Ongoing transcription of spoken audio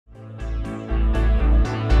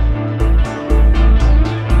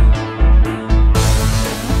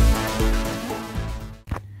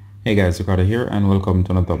Hey guys, Ricardo here and welcome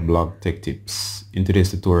to another blog tech tips. In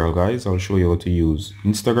today's tutorial guys, I'll show you how to use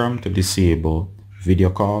Instagram to disable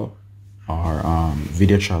video call or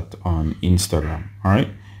video chat on Instagram. Alright,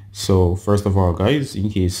 so first of all guys,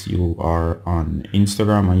 in case you are on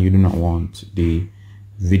Instagram and you do not want the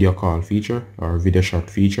video call feature or video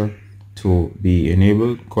chat feature to be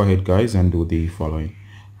enabled, go ahead guys and do the following.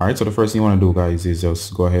 Alright, so the first thing you want to do guys is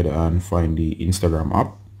just go ahead and find the Instagram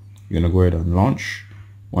app. You're going to go ahead and launch.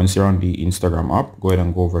 Once you're on the Instagram app, go ahead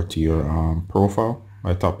and go over to your profile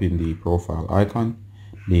by tapping the profile icon,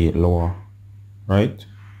 the lower right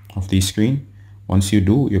of the screen. Once you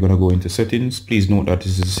do, you're going to go into settings. Please note that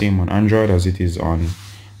this is the same on Android as it is on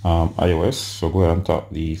iOS. So go ahead and tap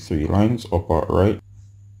the three lines upper right.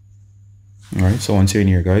 Alright, so once you're in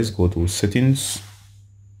here guys, go to settings.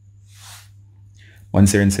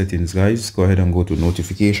 Once you're in settings guys, go ahead and go to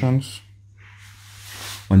notifications.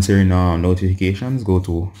 Once you're in notifications, go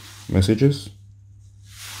to messages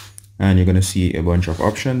and you're going to see a bunch of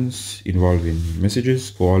options involving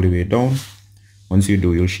messages. Go all the way down. Once you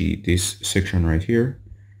do, you'll see this section right here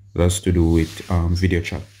that's to do with video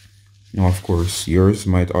chat. Now of course yours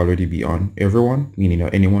might already be on everyone, meaning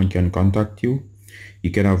that anyone can contact you.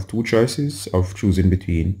 You can have two choices of choosing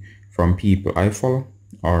between from people I follow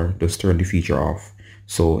or just turn the feature off.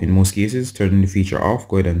 So in most cases, turning the feature off,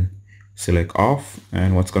 go ahead and select off,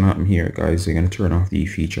 and what's gonna happen here guys, you're gonna turn off the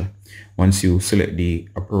feature. Once you select the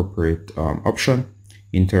appropriate option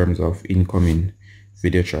in terms of incoming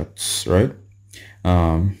video chats, right,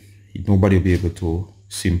 nobody will be able to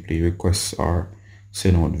simply request or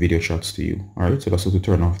send out video chats to you. All right, so that's how to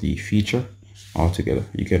turn off the feature altogether.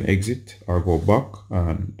 You can exit or go back,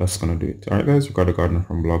 and that's gonna do it. All right guys, Ricardo Gardner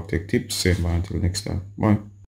from Blog Tech Tips, saying bye until next time. Bye.